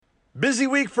Busy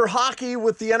week for hockey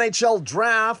with the NHL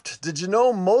draft. Did you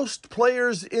know most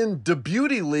players in the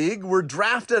Beauty League were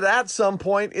drafted at some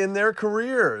point in their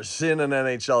careers in an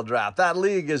NHL draft? That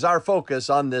league is our focus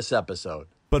on this episode.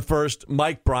 But first,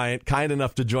 Mike Bryant, kind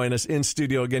enough to join us in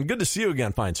studio again. Good to see you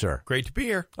again, fine sir. Great to be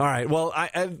here. All right. Well,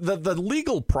 the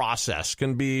legal process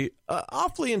can be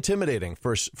awfully intimidating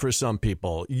for some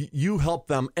people. You help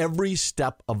them every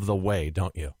step of the way,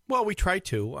 don't you? Well, we try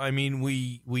to. I mean,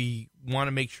 we want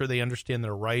to make sure they understand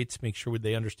their rights, make sure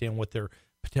they understand what their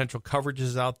potential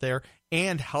coverages out there,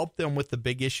 and help them with the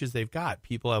big issues they've got.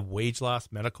 People have wage loss,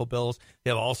 medical bills.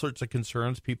 They have all sorts of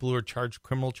concerns. People who are charged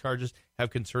criminal charges have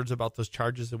concerns about those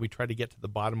charges, and we try to get to the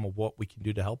bottom of what we can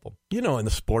do to help them. You know, in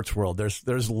the sports world,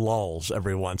 there's lulls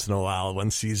every once in a while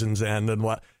when seasons end and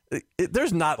what.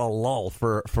 There's not a lull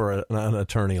for an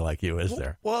attorney like you, is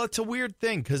there? Well, it's a weird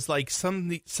thing because, like,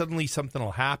 suddenly something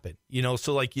will happen, you know?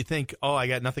 So, like, you think, oh, I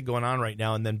got nothing going on right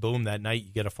now, and then, boom, that night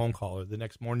you get a phone call, or the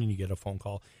next morning you get a phone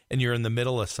call, and you're in the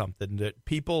middle of something that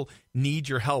people need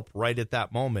your help right at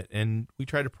that moment, and we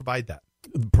try to provide that.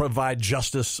 Provide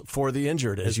justice for the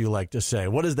injured, as you like to say.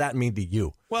 What does that mean to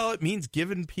you? Well, it means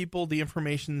giving people the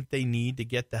information that they need to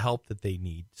get the help that they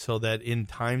need so that in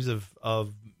times of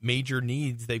major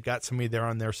needs, they've got somebody there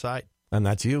on their side. And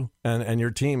that's you and your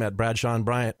team at Bradshaw and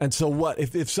Bryant. And so what,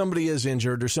 if somebody is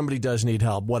injured or somebody does need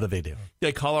help, what do?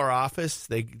 They call our office.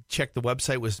 They check the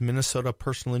website with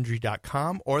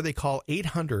minnesotapersonalinjury.com, or they call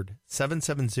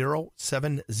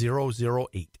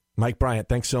 800-770-7008. Mike Bryant,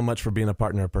 thanks so much for being a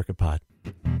partner at Perkit Pod.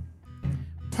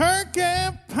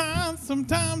 Perkit Pod,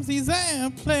 sometimes he's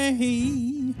at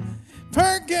play.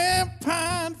 Perkit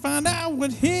Pod, find out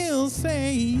what he'll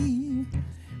say.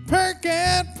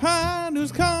 Perkit Pod,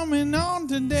 who's coming on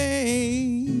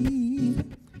today.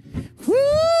 Woo!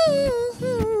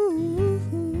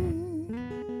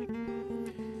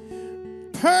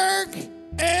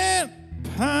 Perkit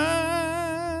Pod.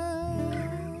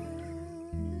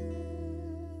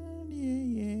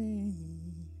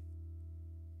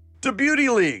 The Beauty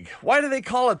League. Why do they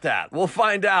call it that? We'll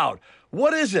find out.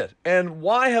 What is it, and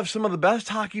why have some of the best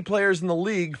hockey players in the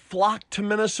league flocked to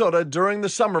Minnesota during the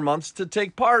summer months to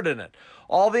take part in it?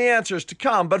 All the answers to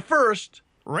come, but first...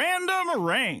 Random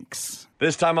Ranks.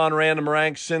 This time on Random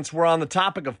Ranks, since we're on the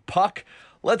topic of puck,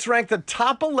 let's rank the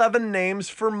top 11 names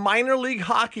for minor league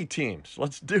hockey teams.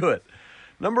 Let's do it.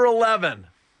 Number 11,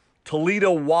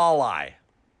 Toledo Walleye.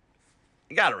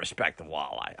 You got to respect the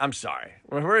Walleye. I'm sorry.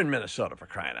 We're in Minnesota, for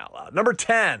crying out loud. Number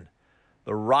 10,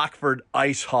 the Rockford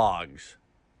Ice Hogs.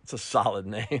 It's a solid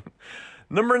name.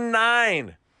 Number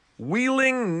 9,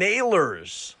 Wheeling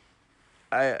Nailers.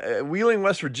 Wheeling,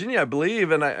 West Virginia, I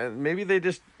believe, and maybe they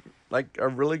just are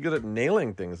really good at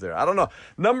nailing things there. I don't know.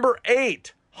 Number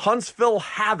 8, Huntsville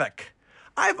Havoc.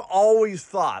 I've always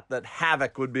thought that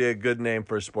Havoc would be a good name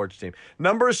for a sports team.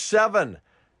 Number 7,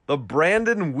 the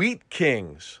Brandon Wheat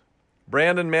Kings.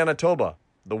 Brandon, Manitoba,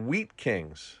 the Wheat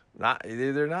Kings.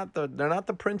 They're not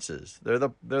the Princes. They're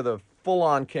the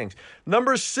full-on Kings.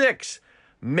 Number 6,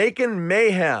 Macon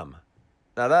Mayhem.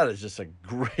 Now that is just a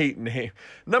great name.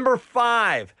 Number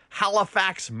 5,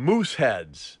 Halifax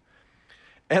Mooseheads.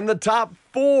 And the top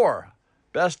 4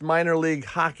 best minor league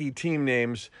hockey team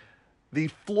names, the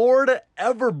Florida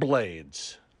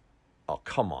Everblades. Oh,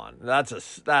 come on. That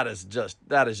is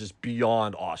just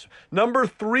beyond awesome. Number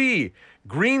 3,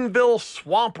 Greenville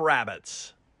Swamp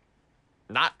Rabbits.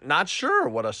 Not sure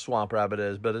what a swamp rabbit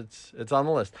is, but it's on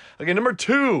the list. Okay, number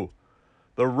 2,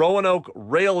 the Roanoke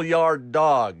Rail Yard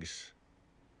Dogs.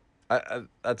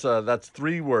 That's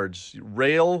 3 words.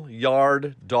 Rail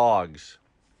Yard Dogs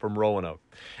from Roanoke.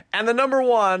 And the number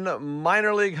 1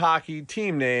 minor league hockey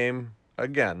team name,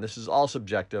 again, this is all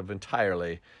subjective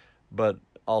entirely, but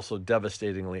also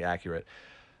devastatingly accurate.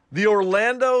 The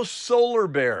Orlando Solar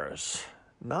Bears.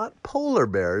 Not polar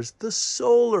bears, the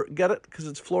solar. Get it? Because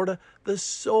it's Florida. The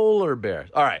Solar Bears.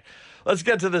 All right, let's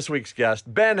get to this week's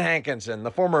guest. Ben Hankinson,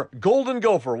 the former Golden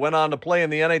Gopher, went on to play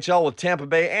in the NHL with Tampa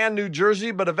Bay and New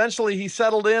Jersey, but eventually he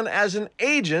settled in as an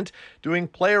agent doing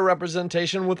player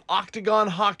representation with Octagon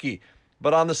Hockey.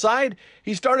 But on the side,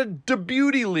 he started the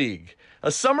Beauty League,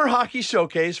 a summer hockey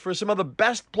showcase for some of the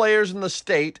best players in the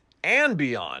state and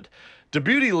beyond. The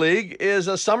Beauty League is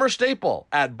a summer staple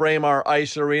at Braemar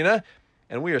Ice Arena,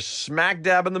 and we are smack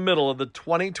dab in the middle of the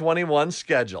 2021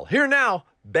 schedule. Here now,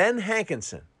 Ben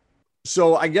Hankinson.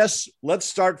 So I guess let's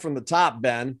start from the top,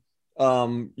 Ben.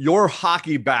 Your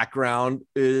hockey background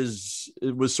was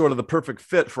sort of the perfect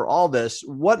fit for all this.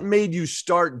 What made you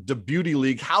start the Beauty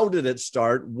League? How did it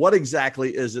start? What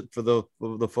exactly is it for the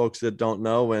folks that don't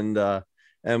know, and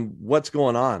what's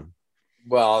going on?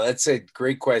 Well, that's a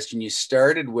great question. You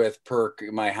started with Perk.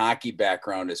 My hockey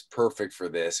background is perfect for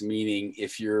this, meaning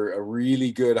if you're a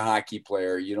really good hockey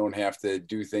player, you don't have to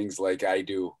do things like I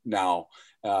do now,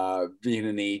 being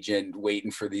an agent,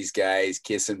 waiting for these guys,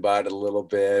 kissing butt a little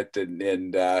bit,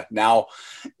 and now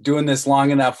doing this long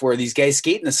enough where these guys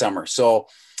skate in the summer. So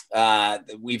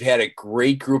we've had a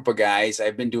great group of guys.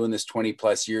 I've been doing this 20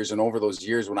 plus years. And over those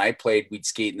years, when I played, we'd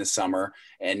skate in the summer.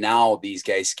 And now these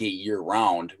guys skate year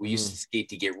round. We used to skate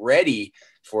to get ready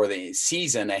for the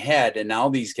season ahead. And now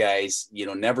these guys,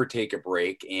 never take a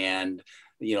break. And,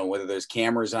 whether there's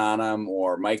cameras on them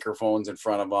or microphones in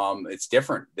front of them, it's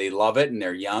different. They love it and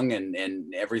they're young,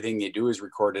 and everything they do is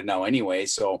recorded now anyway.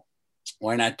 So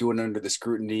why not do it under the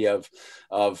scrutiny of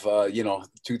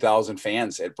 2,000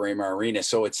 fans at Braemar Arena?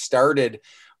 So it started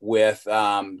with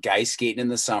guys skating in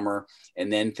the summer,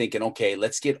 and then thinking, okay,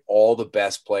 let's get all the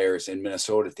best players in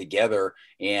Minnesota together.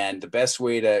 And the best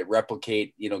way to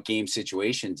replicate, game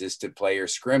situations is to play your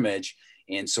scrimmage.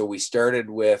 And so we started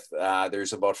with,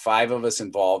 there's about 5 of us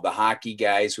involved. The hockey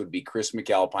guys would be Chris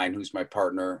McAlpine, who's my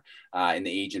partner in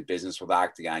the agent business with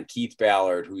Octagon. Keith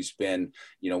Ballard, who's been,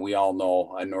 we all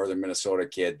know, a Northern Minnesota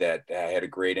kid that had a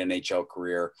great NHL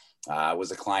career,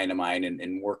 was a client of mine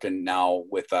and working now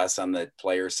with us on the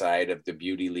player side of the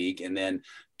Beauty League. And then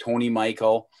Tony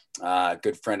Michael, a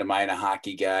good friend of mine, a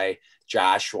hockey guy,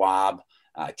 Josh Schwab,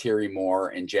 Terry Moore,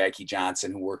 and Jackie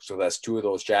Johnson, who works with us. 2 of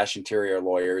those, Josh and Terry, are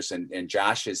lawyers, and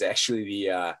Josh is actually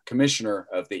the commissioner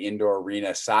of the Indoor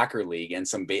Arena Soccer League and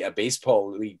a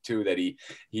baseball league too that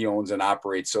he owns and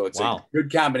operates. So it's a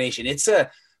good combination. It's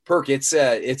a Perk. It's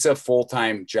a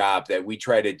full-time job that we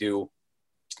try to do,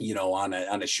 on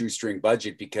a shoestring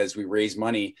budget, because we raise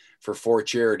money for 4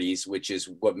 charities, which is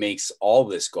what makes all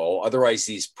this go. Otherwise,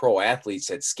 these pro athletes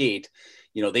that skate,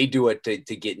 they do it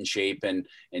to get in shape and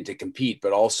to compete,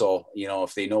 but also,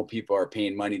 if they know people are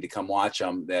paying money to come watch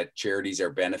them, that charities are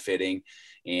benefiting,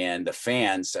 and the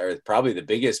fans are probably the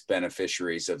biggest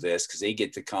beneficiaries of this, because they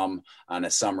get to come on a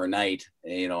summer night,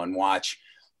 and watch,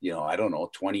 I don't know,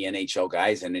 20 NHL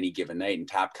guys on any given night and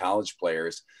top college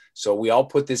players. So we all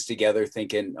put this together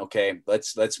thinking, okay,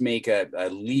 let's make a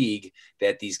league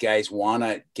that these guys want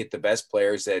to get the best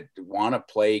players that want to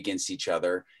play against each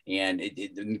other. And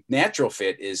the natural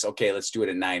fit is, okay, let's do it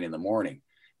at 9 a.m.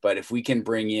 But if we can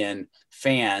bring in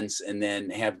fans and then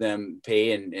have them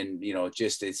pay and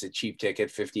it's a cheap ticket,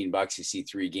 $15, you see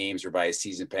 3 games, or buy a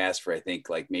season pass for, I think,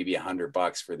 like maybe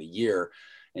 $100 for the year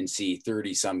and see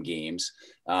 30 some games.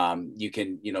 You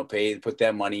can, put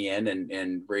that money in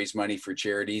and raise money for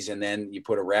charities. And then you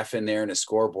put a ref in there and a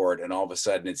scoreboard, and all of a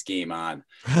sudden it's game on,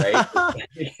 right?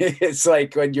 It's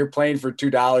like when you're playing for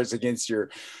 $2 against your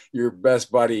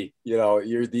best buddy,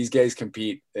 these guys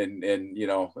compete and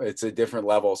it's a different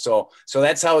level. So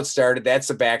that's how it started. That's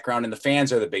the background, and the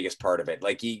fans are the biggest part of it.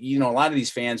 Like, a lot of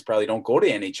these fans probably don't go to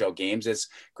NHL games. It's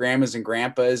grandmas and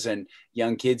grandpas and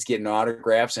young kids getting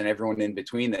autographs and everyone in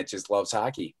between that just loves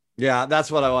hockey. Yeah, that's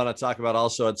what I want to talk about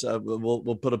also. It's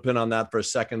we'll put a pin on that for a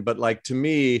second, but like, to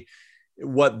me,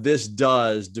 what this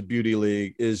does to Beauty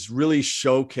League is really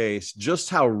showcase just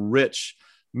how rich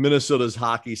Minnesota's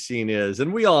hockey scene is.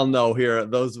 And we all know here,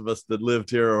 those of us that lived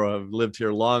here or have lived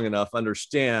here long enough,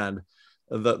 understand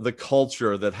the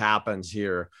culture that happens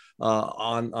here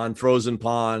on frozen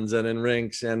ponds and in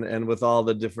rinks and with all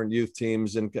the different youth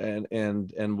teams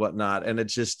and whatnot. And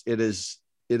it is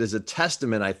a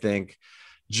testament, I think,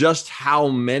 just how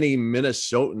many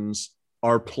Minnesotans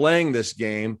are playing this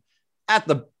game at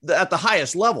the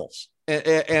highest levels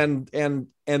and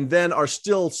then are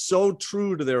still so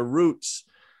true to their roots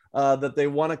that they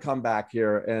want to come back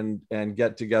here and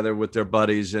get together with their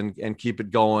buddies and keep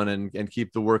it going and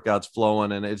keep the workouts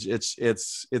flowing. And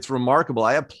it's remarkable.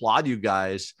 I applaud you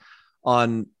guys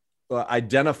on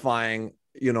identifying,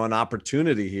 an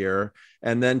opportunity here,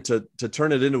 and then to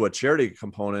turn it into a charity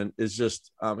component is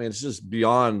just, it's just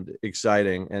beyond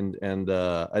exciting. And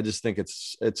I just think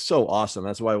it's so awesome.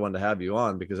 That's why I wanted to have you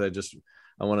on, because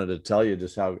I wanted to tell you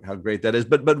just how great that is.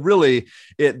 But really,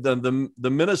 the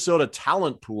Minnesota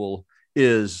talent pool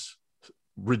is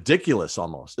ridiculous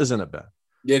almost, isn't it, Ben?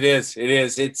 It is.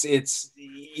 It's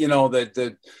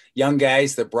the young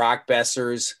guys, the Brock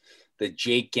Bessers, the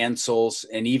Jake Gensels,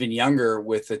 and even younger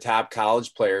with the top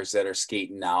college players that are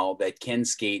skating now that can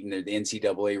skate, and the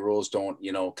NCAA rules don't,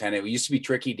 it used to be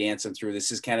tricky dancing through.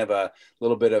 This is kind of a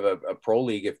little bit of a pro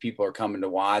league if people are coming to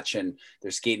watch and they're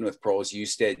skating with pros. You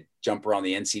used to jump around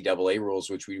the NCAA rules,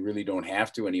 which we really don't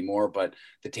have to anymore. But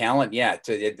the talent,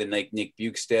 to the Nick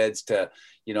Bukesteds, to,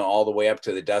 all the way up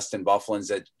to the Dustin Bufflins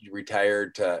that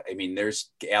retired, to,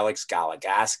 there's Alex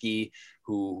Goligoski,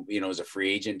 who, is a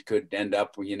free agent, could end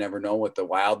up, you never know, with the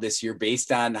Wild this year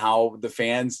based on how the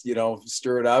fans,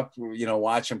 stir it up,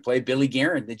 watch him play. Billy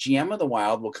Guerin, the GM of the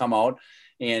Wild, will come out,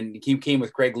 and he came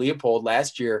with Craig Leopold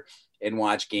last year and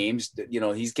watch games.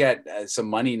 He's got some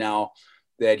money now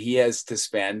that he has to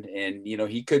spend, and,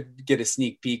 he could get a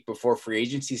sneak peek before free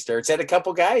agency starts at a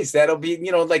couple guys. That'll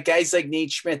be, like guys like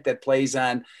Nate Schmidt that plays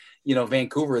on,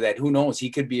 Vancouver, that who knows,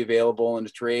 he could be available in a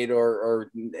trade,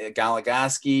 or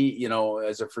Goligoski,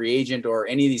 as a free agent, or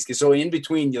any of these guys. So in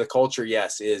between, the culture,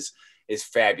 yes, is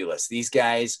fabulous. These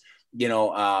guys,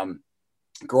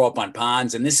 grow up on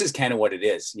ponds, and this is kind of what it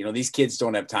is. These kids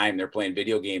don't have time. They're playing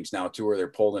video games now too, or they're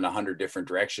pulled in 100 different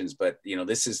directions. But,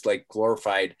 this is like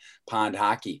glorified pond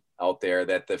hockey out there,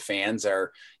 that the fans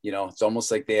are, it's almost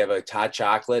like they have a hot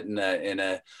chocolate and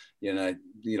a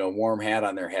warm hat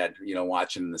on their head,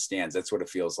 watching in the stands. That's what it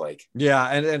feels like. Yeah.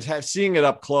 And seeing it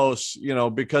up close,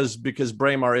 because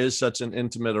Braemar is such an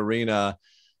intimate arena,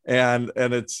 and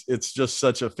it's just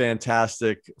such a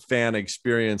fantastic fan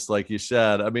experience. Like you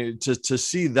said, to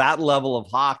see that level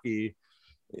of hockey,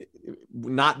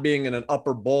 not being in an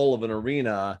upper bowl of an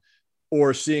arena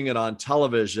or seeing it on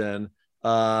television,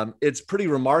 it's pretty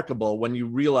remarkable when you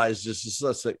realize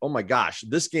just like, oh my gosh,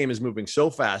 this game is moving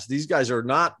so fast. These guys are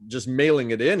not just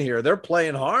mailing it in here. They're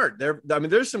playing hard.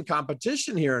 There's some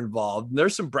competition here involved, and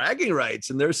there's some bragging rights,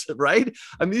 and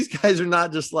these guys are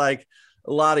not just like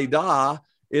la-di-da.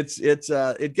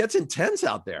 It gets intense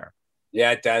out there.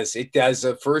 Yeah, it does. It does.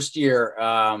 The first year,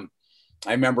 I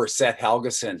remember Seth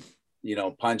Helgeson,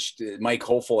 punched Mike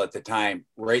Hoeffel at the time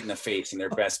right in the face, and they're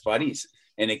best buddies.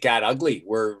 And it got ugly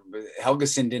where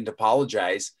Helgeson didn't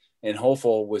apologize, and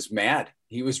Hoeffel was mad.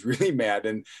 He was really mad.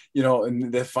 And,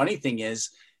 and the funny thing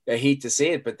is, I hate to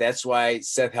say it, but that's why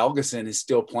Seth Helgeson is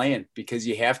still playing, because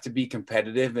you have to be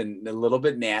competitive and a little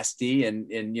bit nasty and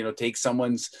take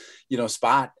someone's,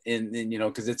 spot and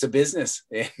because it's a business,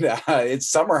 and it's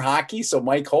summer hockey. So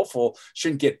Mike Hoeffel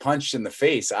shouldn't get punched in the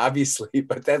face, obviously,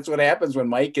 but that's what happens when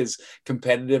Mike is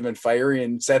competitive and fiery,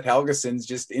 and Seth Helgeson's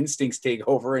just instincts take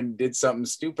over and did something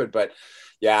stupid. But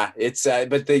yeah, it's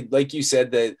but they, like you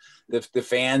said, the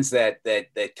fans that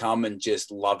come and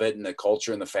just love it, and the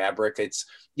culture and the fabric. It's,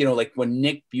 like when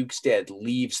Nick Bukested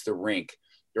leaves the rink,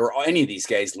 or any of these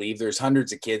guys leave, there's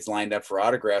hundreds of kids lined up for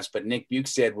autographs, but Nick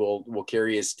Bukested will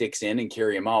carry his sticks in and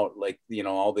carry them out, like,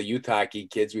 all the youth hockey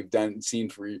kids we've seen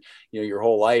for, your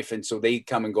whole life. And so they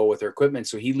come and go with their equipment.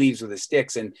 So he leaves with his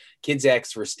sticks, and kids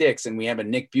ask for sticks. And we have a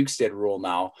Nick Bukested rule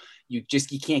now. You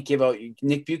can't give out.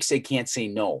 Nick Bukested can't say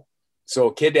no. So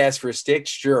a kid asks for a stick,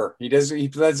 sure. He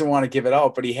doesn't want to give it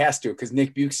out, but he has to, because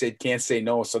Nick Bukested can't say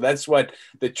no. So that's what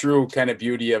the true kind of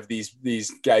beauty of these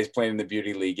guys playing in the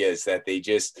beauty league is, that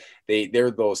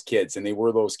they're those kids, and they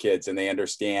were those kids, and they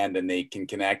understand, and they can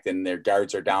connect, and their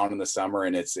guards are down in the summer,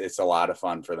 and it's a lot of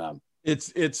fun for them.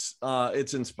 It's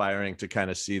inspiring to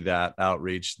kind of see that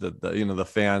outreach, the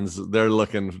fans, they're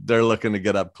looking to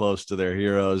get up close to their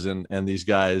heroes, and these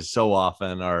guys so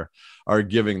often are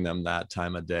giving them that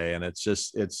time of day. And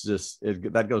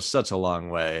that goes such a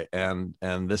long way. And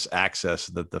this access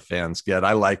that the fans get,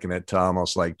 I liken it to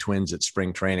almost like Twins at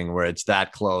spring training, where it's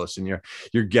that close, and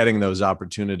you're getting those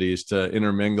opportunities to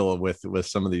intermingle with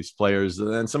some of these players,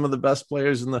 and some of the best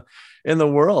players in the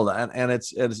world. And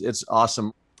it's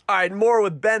awesome. All right, more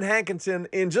with Ben Hankinson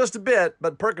in just a bit,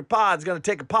 but Perkit Pod's going to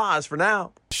take a pause for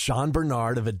now. Sean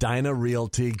Bernard of Edina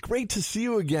Realty. Great to see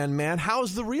you again, man.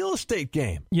 How's the real estate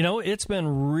game? It's been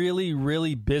really,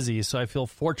 really busy, so I feel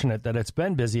fortunate that it's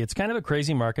been busy. It's kind of a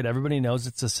crazy market. Everybody knows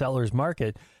it's a seller's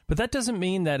market, but that doesn't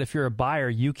mean that if you're a buyer,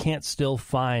 you can't still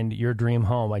find your dream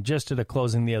home. I just did a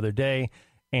closing the other day,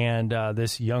 and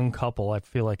this young couple, I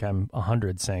feel like I'm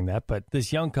 100 saying that, but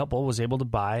this young couple was able to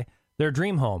buy their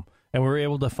dream home, and we were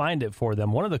able to find it for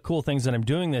them. One of the cool things that I'm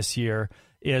doing this year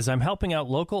is I'm helping out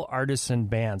local artists and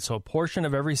bands. So a portion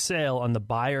of every sale on the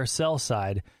buy or sell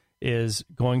side is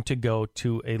going to go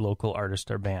to a local artist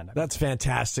or band. That's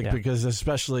fantastic, because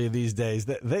especially these days,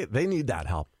 they need that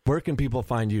help. Where can people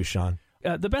find you, Sean?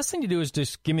 The best thing to do is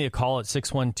just give me a call at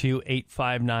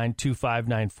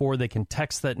 612-859-2594. They can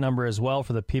text that number as well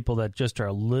for the people that just are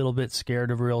a little bit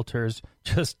scared of realtors.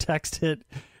 Just text it,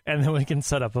 and then we can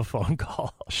set up a phone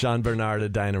call. Sean Bernard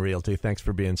of Edina Realty, thanks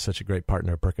for being such a great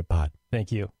partner at Perkit Pod.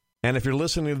 Thank you. And if you're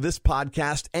listening to this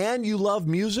podcast and you love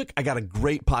music, I got a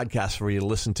great podcast for you to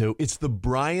listen to. It's The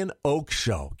Brian Oak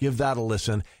Show. Give that a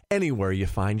listen anywhere you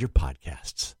find your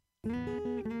podcasts.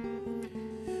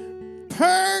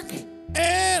 Perk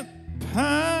and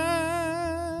Pine.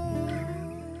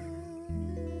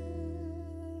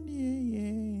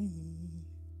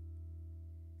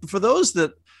 For those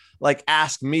that like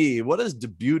ask me, what does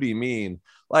Debuty mean?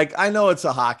 Like, I know it's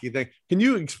a hockey thing. Can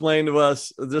you explain to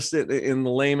us just in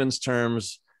layman's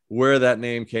terms where that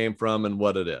name came from and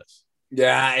what it is?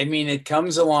 Yeah, I mean, it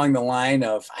comes along the line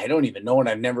of, I don't even know, and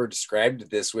I've never described it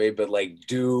this way, but like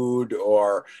dude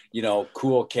or,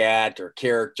 cool cat or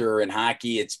character in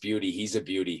hockey, it's beauty. He's a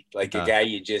beauty. Like a guy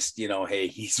you just, hey,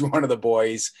 he's one of the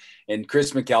boys. And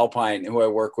Chris McAlpine, who I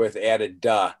work with, added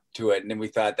 "duh" to it. And then we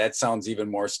thought that sounds even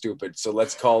more stupid. So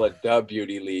let's call it Duh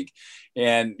Beauty League.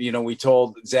 And, we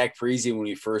told Zach Parise when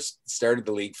we first started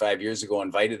the league 5 years ago,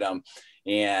 invited him.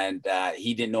 And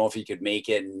he didn't know if he could make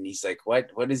it. And he's like,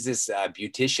 what is this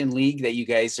beautician league that you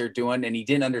guys are doing? And he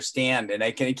didn't understand. And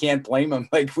I can't blame him.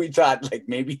 Like, we thought, like,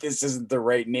 maybe this isn't the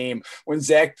right name. When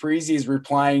Zach Parise is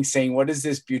replying saying, what is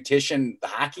this beautician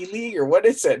hockey league? Or what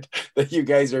is it that you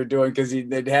guys are doing? Because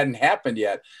it hadn't happened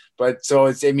yet. But so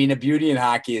a beauty in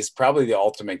hockey is probably the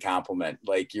ultimate compliment.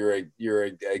 Like, you're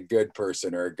a good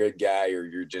person or a good guy, or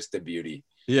you're just a beauty.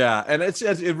 Yeah, and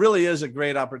it really is a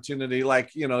great opportunity.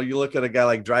 Like, you look at a guy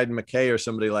like Dryden McKay or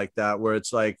somebody like that, where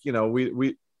it's like,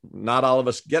 we not all of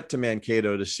us get to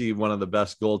Mankato to see one of the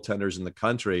best goaltenders in the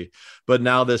country, but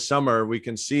now this summer we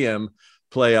can see him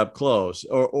play up close.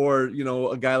 Or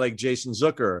a guy like Jason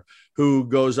Zucker, who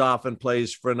goes off and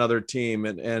plays for another team,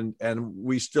 and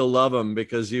we still love him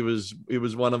because he was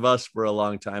one of us for a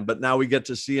long time. But now we get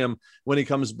to see him when he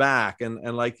comes back,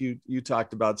 and like you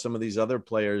talked about some of these other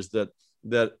players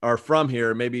that are from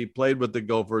here, maybe played with the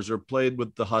Gophers or played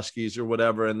with the Huskies or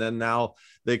whatever. And then now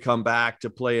they come back to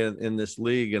play in this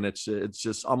league. And it's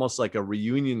just almost like a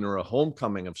reunion or a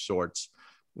homecoming of sorts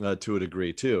to a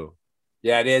degree too.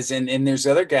 Yeah, it is. And there's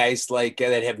other guys like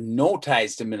that have no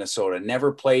ties to Minnesota,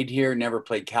 never played here, never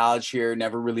played college here,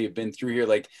 never really have been through here.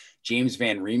 Like James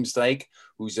Van Riemsdyk,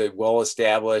 who's a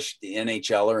well-established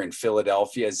NHLer in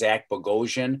Philadelphia, Zach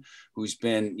Bogosian, who's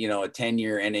been, a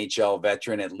 10-year NHL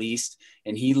veteran at least,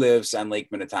 and he lives on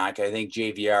Lake Minnetonka. I think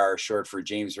JVR, short for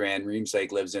James Van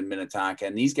Riemsdyk, lives in Minnetonka,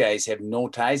 and these guys have no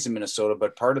ties to Minnesota,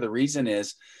 but part of the reason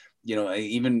is,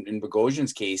 even in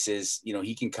Bogosian's case is,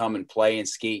 he can come and play and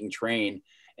skate and train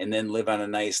and then live on a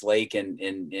nice lake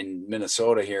in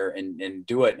Minnesota here and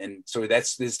do it. And so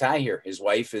that's his tie here. His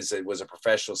wife was a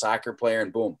professional soccer player,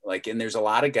 and boom, and there's a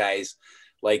lot of guys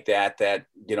like that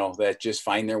just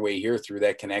find their way here through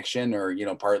that connection, or,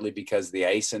 partly because of the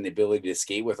ice and the ability to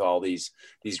skate with all these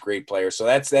great players. So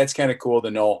that's kind of cool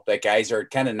to know that guys are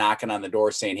kind of knocking on the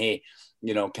door saying, hey,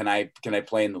 can I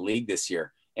play in the league this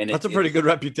year? And that's a pretty good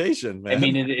reputation, man. I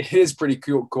mean, it is pretty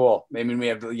cool. I mean, we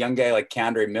have a young guy like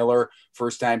K'Andre Miller,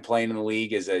 first time playing in the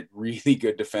league, is a really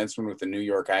good defenseman with the New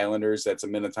York Islanders. That's a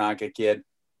Minnetonka kid.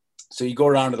 So you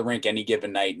go down to the rink any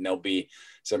given night, and there'll be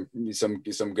some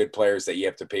good players that you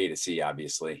have to pay to see.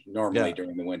 Obviously, normally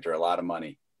during the winter, a lot of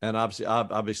money. And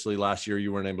obviously, last year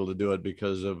you weren't able to do it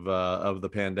because of the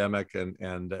pandemic,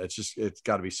 and it's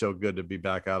got to be so good to be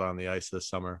back out on the ice this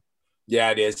summer.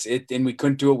 Yeah, it is. And we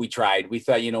couldn't do it. We tried. We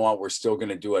thought, we're still going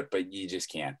to do it, but you just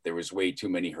can't. There was way too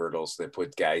many hurdles that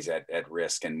put guys at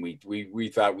risk. And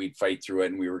we thought we'd fight through it,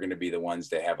 and we were going to be the ones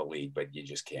to have a league, but you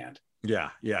just can't.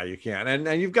 Yeah, you can.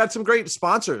 And you've got some great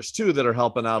sponsors too that are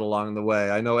helping out along the way.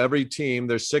 I know every team,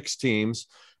 there's 6 teams,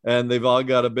 and they've all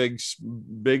got a big,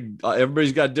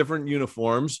 everybody's got different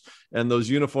uniforms, and those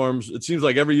uniforms, it seems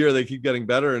like every year they keep getting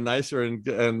better and nicer,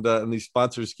 and these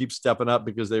sponsors keep stepping up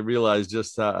because they realize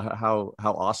just how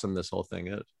awesome this whole thing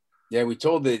is. Yeah, we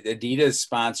told the Adidas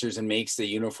sponsors and makes the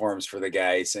uniforms for the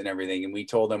guys and everything. And we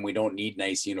told them we don't need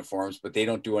nice uniforms, but they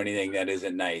don't do anything that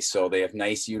isn't nice. So they have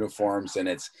nice uniforms, and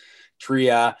it's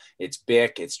Tria, it's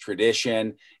Bic, it's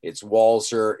Tradition, it's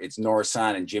Walzer, it's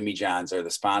Norson, and Jimmy John's are the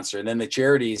sponsor. And then the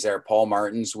charities are Paul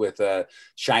Martin's with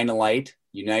Shine a Light,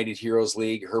 United Heroes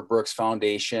League, Herb Brooks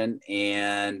Foundation,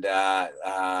 and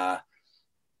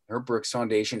Herb Brooks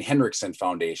Foundation, Hendrickson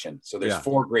Foundation. So there's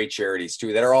 4 great charities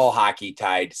too that are all hockey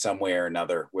tied some way or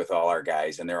another with all our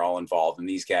guys, and they're all involved, and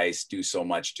these guys do so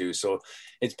much too. So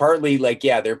it's partly like,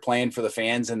 they're playing for the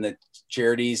fans and the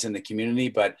charities and the community,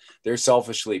 but they're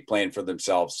selfishly playing for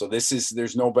themselves. So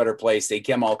there's no better place. They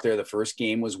came out there. The first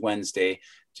game was Wednesday,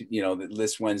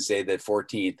 this Wednesday, the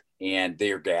 14th, and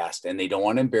they're gassed, and they don't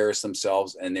want to embarrass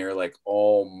themselves. And they're like,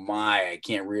 oh my, I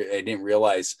didn't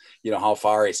realize, how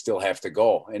far I still have to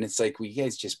go. And it's like, you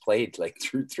guys just played like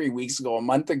 3 weeks ago, a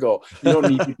month ago. You don't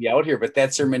need to be out here, but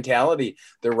that's their mentality.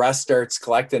 The rust starts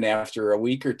collecting after a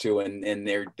week or two, and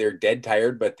they're dead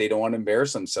tired, but they don't want to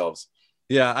embarrass themselves.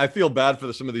 Yeah, I feel bad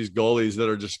for some of these goalies that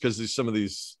are just, because some of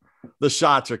these the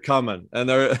shots are coming, and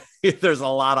there's a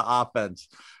lot of offense,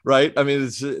 right? I mean,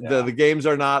 the games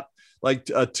are not like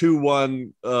a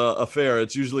 2-1 affair.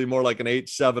 It's usually more like an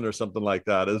 8-7 or something like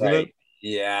that, isn't it?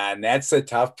 Yeah, and that's the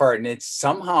tough part. And it's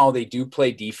somehow they do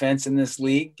play defense in this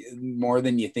league more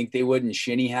than you think they would in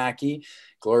shinny hockey,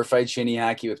 glorified shinny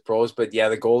hockey with pros. But yeah,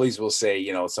 the goalies will say,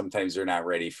 sometimes they're not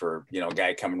ready for, a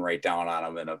guy coming right down on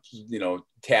them and a,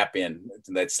 tap in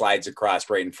that slides across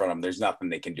right in front of them. There's nothing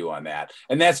they can do on that.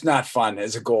 And that's not fun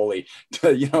as a goalie.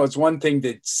 It's one thing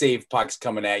to save pucks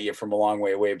coming at you from a long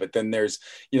way away, but then there's,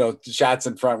 shots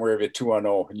in front where you have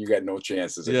 2-0 and you got no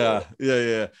chances. Yeah.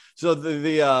 So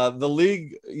the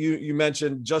league you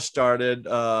mentioned just started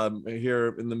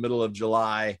here in the middle of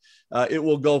July. It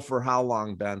will go for how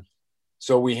long, Ben?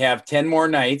 So we have 10 more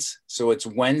nights. So it's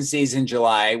Wednesdays in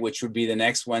July, which would be the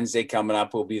next Wednesday coming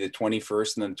up will be the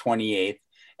 21st and then 28th.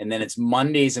 And then it's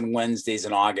Mondays and Wednesdays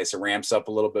in August. It ramps up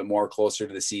a little bit more closer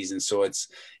to the season. So it's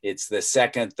the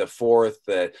 2nd, the 4th,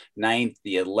 the 9th,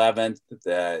 the 11th,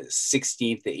 the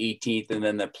 16th, the 18th, and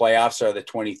then the playoffs are the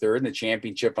 23rd and the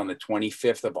championship on the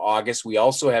 25th of August. We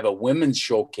also have a women's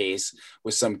showcase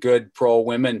with some good pro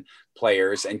women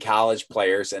players and college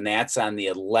players, and that's on the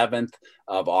 11th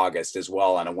of August as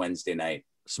well on a Wednesday night.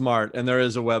 Smart. And there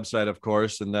is a website, of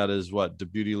course, and that is what,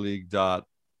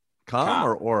 thebeautyleague.com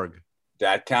or org?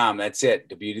 .com. That's it.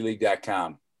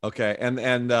 thebeautyleague.com. Okay.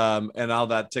 And all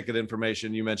that ticket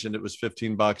information, you mentioned it was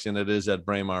 $15 and it is at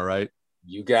Braemar, right?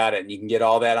 You got it. And you can get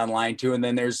all that online too. And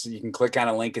then you can click on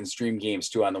a link and stream games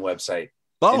too on the website.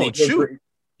 Oh, shoot.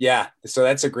 Yeah. So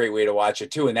that's a great way to watch it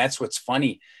too. And that's what's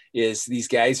funny is these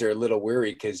guys are a little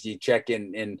weary because you check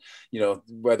in,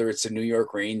 whether it's a New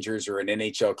York Rangers or an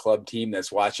NHL club team that's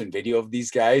watching video of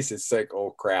these guys, it's like,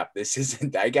 oh crap, this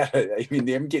isn't,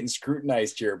 I'm getting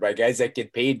scrutinized here by guys that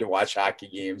get paid to watch hockey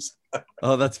games.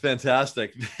 Oh, that's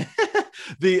fantastic.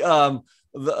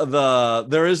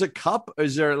 There is a cup.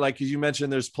 Is there, like as you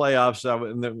mentioned, there's playoffs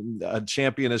and a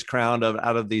champion is crowned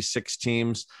out of these 6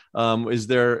 teams. Is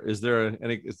there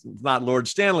any? It's not Lord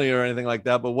Stanley or anything like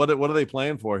that. But what are they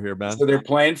playing for here, Ben? So they're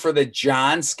playing for the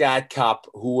John Scott Cup,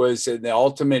 who was the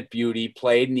ultimate beauty,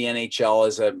 played in the NHL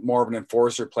as more of an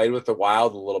enforcer, played with the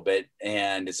Wild a little bit,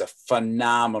 and is a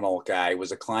phenomenal guy.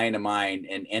 Was a client of mine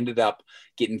and ended up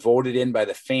getting voted in by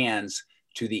the fans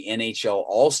to the NHL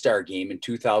All-Star game in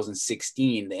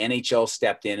 2016. The NHL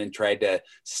stepped in and tried to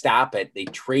stop it. They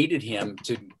traded him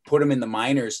to put him in the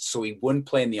minors so he wouldn't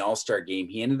play in the All-Star game.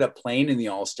 He ended up playing in the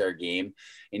All-Star game,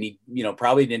 and he,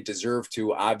 probably didn't deserve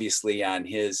to, obviously, on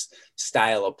his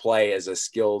style of play as a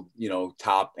skilled,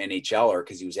 top NHLer,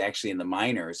 because he was actually in the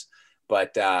minors.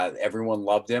 But everyone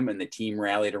loved him and the team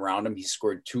rallied around him. He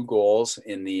scored 2 goals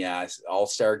in the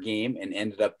All-Star game and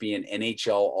ended up being NHL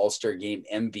All-Star game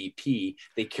MVP.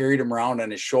 They carried him around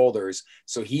on his shoulders.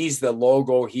 So he's the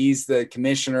logo. He's the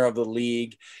commissioner of the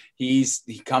league. He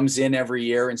comes in every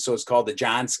year. And so it's called the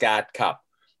John Scott Cup.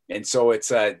 And so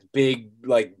it's a big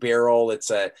barrel. It's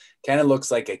kind of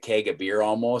looks like a keg of beer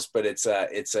almost, but it's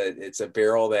a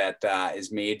barrel that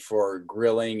is made for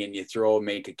grilling, and you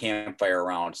make a campfire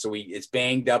around. So it's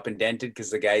banged up and dented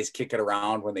because the guys kick it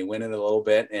around when they win it a little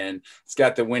bit, and it's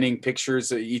got the winning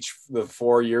pictures each the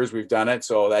 4 years we've done it.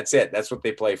 So that's it. That's what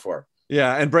they play for.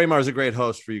 Yeah, and Braemar is a great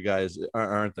host for you guys,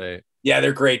 aren't they? Yeah,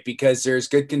 they're great because there's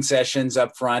good concessions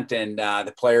up front, and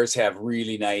the players have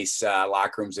really nice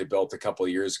locker rooms they built a couple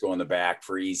of years ago in the back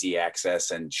for easy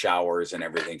access and showers and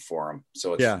everything for them.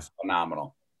 So it's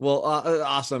phenomenal. Well,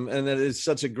 awesome. And it is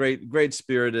such a great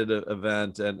spirited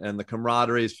event, and the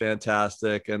camaraderie is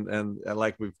fantastic. And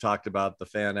like we've talked about, the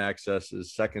fan access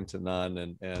is second to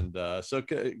none. And so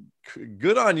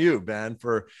good on you, Ben,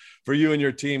 for you and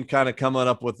your team kind of coming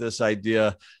up with this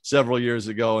idea several years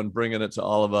ago and bringing it to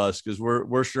all of us, because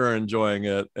we're sure enjoying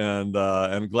it. And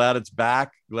I'm glad it's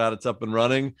back, glad it's up and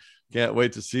running. Can't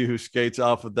wait to see who skates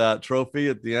off with that trophy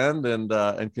at the end,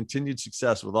 and continued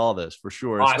success with all this for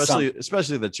sure. Awesome.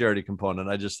 Especially the charity component.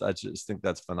 I just think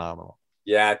that's phenomenal.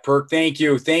 Yeah, Perk. Thank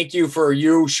you for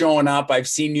you showing up. I've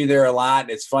seen you there a lot.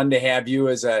 It's fun to have you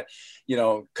as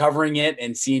covering it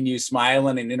and seeing you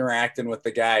smiling and interacting with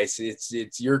the guys.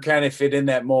 You're kind of fit in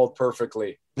that mold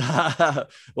perfectly.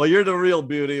 Well, you're the real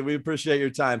beauty. We appreciate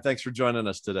your time. Thanks for joining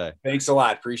us today. Thanks a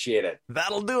lot. Appreciate it.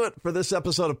 That'll do it for this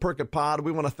episode of Perk It Pod.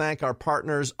 We want to thank our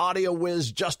partners, Audio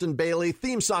Wiz, Justin Bailey,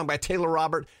 theme song by Taylor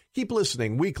Robert. Keep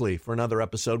listening weekly for another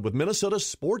episode with Minnesota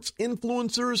sports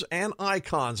influencers and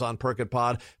icons on Perk It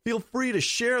Pod. Feel free to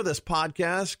share this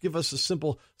podcast. Give us a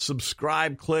simple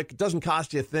subscribe click. It doesn't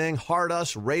cost you a thing. Heart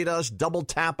us, rate us, double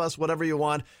tap us, whatever you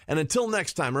want. And until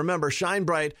next time, remember, shine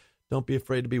bright. Don't be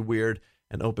afraid to be weird,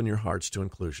 and open your hearts to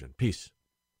inclusion. Peace.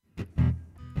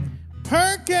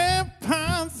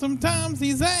 Porcupine, sometimes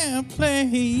he's at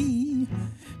play.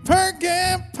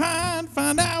 Porcupine,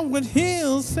 find out what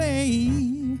he'll say.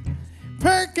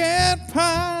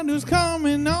 Porcupine, who's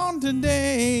coming on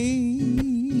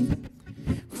today?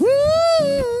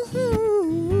 Woo!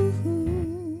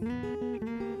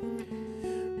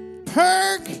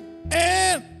 Porcupine.